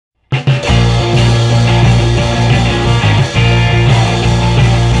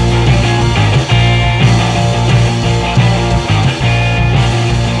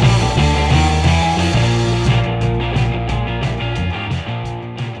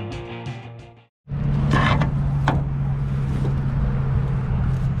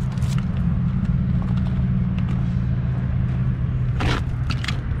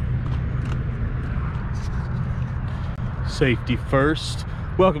Safety first.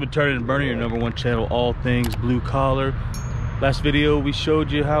 Welcome to Turnin and Burnin, your #1 channel, all things blue collar. Last video we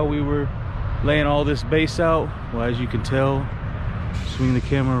showed you how we were laying all this base out. Well, as you can tell, swing the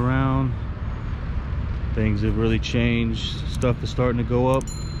camera around, things have really changed. Stuff is starting to go up.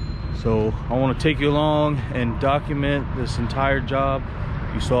 So I want to take you along and document this entire job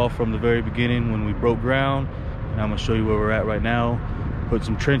you saw from the very beginning when we broke ground. And I'm going to show you where we're at right now. Put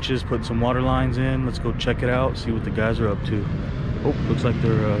some trenches, put some water lines in. Let's go check it out, see what the guys are up to. Oh, looks like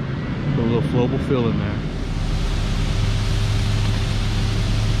they're putting a little flowable fill in there.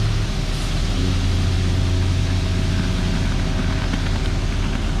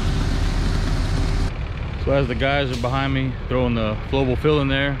 So as the guys are behind me throwing the flowable fill in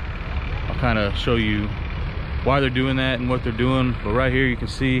there, I'll kind of show you why they're doing that and what they're doing. But right here you can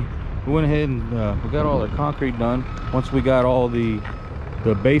see we went ahead and we got all the concrete done. Once we got all the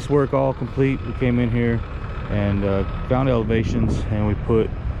base work all complete, we came in here and found elevations and we put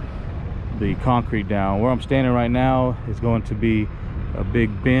the concrete down. Where I'm standing right now is going to be a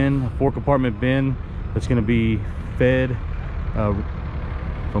big bin, a 4-compartment bin that's going to be fed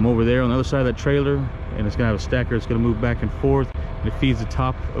from over there on the other side of that trailer, and it's going to have a stacker. It's going to move back and forth, and it feeds the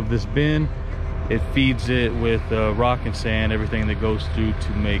top of this bin. It feeds it with rock and sand, everything that goes through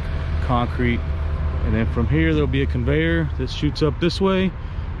to make concrete. And then from here there'll be a conveyor that shoots up this way,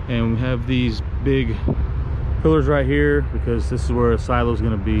 and we have these big pillars right here because this is where a silo is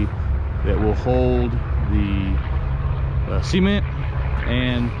going to be that will hold the cement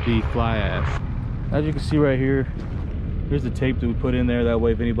and the fly ash. As you can see right here, here's the tape that we put in there. That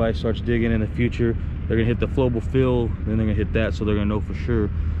way if anybody starts digging in the future, they're gonna hit the flowable fill, then they're gonna hit that, so they're gonna know for sure.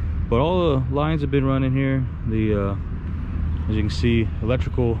 But all the lines have been running here. The as you can see,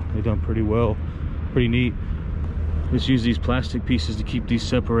 electrical, they've done pretty well, pretty neat. Just use these plastic pieces to keep these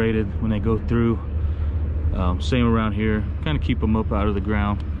separated when they go through. Same around here, kind of keep them up out of the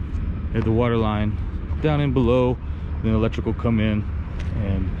ground. Have the water line down in below, then electrical come in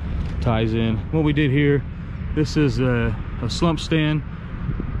and ties in. What we did here, this is a slump stand.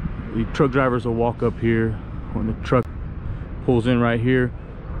 The truck drivers will walk up here when the truck pulls in right here.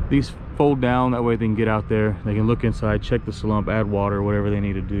 These fold down, that way they can get out there, they can look inside, check the slump, add water, whatever they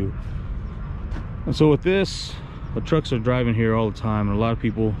need to do. And so with this, the trucks are driving here all the time, and a lot of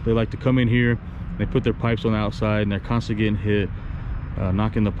people, they like to come in here, they put their pipes on the outside, and they're constantly getting hit,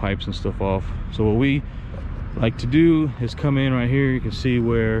 knocking the pipes and stuff off. So what we like to do is come in right here. You can see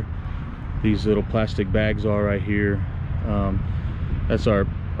where these little plastic bags are right here. That's our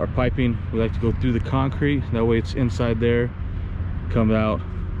piping. We like to go through the concrete, that way it's inside there, come out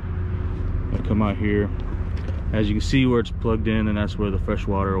here. As you can see where it's plugged in, and that's where the fresh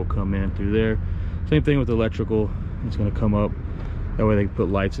water will come in through there. Same thing with electrical, it's going to come up, that way they can put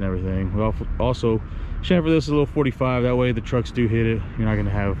lights and everything. We also chamfer this a little 45, that way the trucks do hit it, you're not going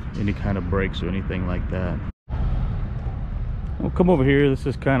to have any kind of brakes or anything like that. We'll come over here. This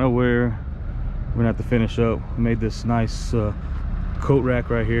is kind of where we're gonna have to finish up. We made this nice coat rack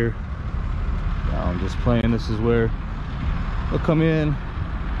right here. I'm just playing, this is where they'll come in,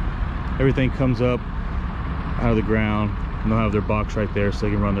 everything comes up out of the ground, and they'll have their box right there so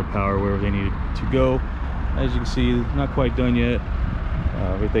they can run their power wherever they need it to go. As you can see, not quite done yet.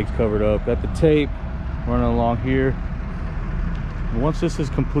 Everything's covered up. Got the tape running along here. And once this is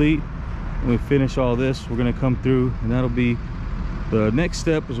complete and we finish all this, we're gonna come through, and that'll be the next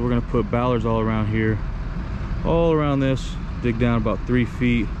step. Is we're going to put ballards all around here, all around this, dig down about 3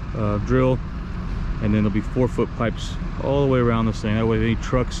 feet, drill, and then there'll be 4-foot pipes all the way around this thing. That way if any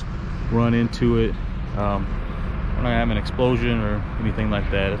trucks run into it, we're not going to have an explosion or anything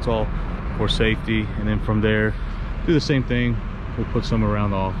like that. It's all for safety. And then from there, do the same thing. We'll put some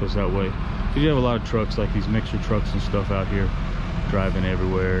around the office that way, because you have a lot of trucks like these mixer trucks and stuff out here driving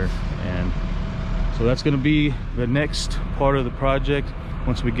everywhere. And so that's going to be the next part of the project.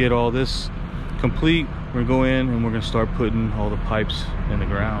 Once we get all this complete, we're going to go in and we're going to start putting all the pipes in the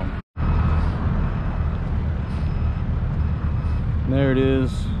ground. And there it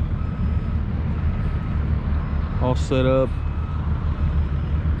is, all set up.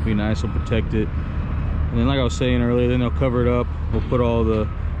 Be nice and protect it. And then like I was saying earlier, then they'll cover it up. We'll put all the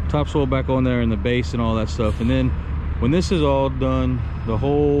topsoil back on there and the base and all that stuff. And then when this is all done, the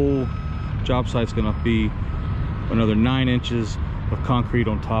whole job site's gonna be another 9 inches of concrete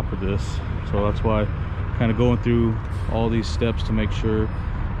on top of this. So that's why kind of going through all these steps to make sure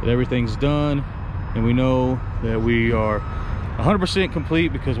that everything's done, and we know that we are 100%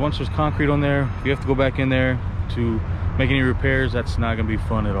 complete, because once there's concrete on there, if you have to go back in there to make any repairs, that's not gonna be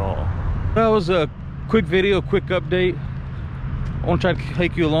fun at all. That was a quick video, quick update. I want to try to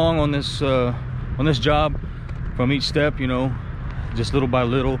take you along on this job from each step, you know, just little by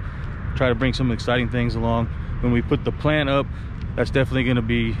little, try to bring some exciting things along. When we put the plant up, that's definitely going to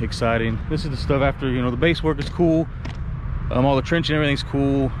be exciting. This is the stuff after, you know, the base work is cool, all the trenching, everything's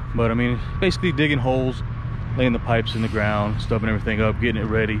cool, but I mean, basically digging holes, laying the pipes in the ground, stuffing everything up, getting it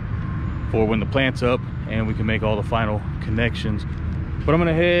ready for when the plant's up and we can make all the final connections. But I'm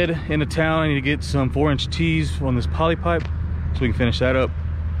gonna head into town. I need to get some 4-inch tees on this poly pipe so we can finish that up,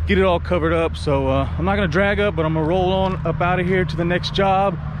 get it all covered up. So I'm not gonna drag up, but I'm gonna roll on up out of here to the next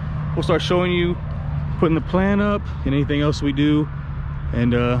job. We'll start showing you putting the plant up and anything else we do,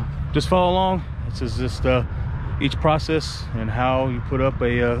 and just follow along. This is just each process and how you put up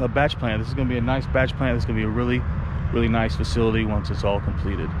a batch plant. This is gonna be a nice batch plant. This is gonna be a really nice facility once it's all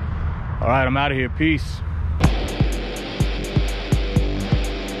completed. All right, I'm out of here. Peace.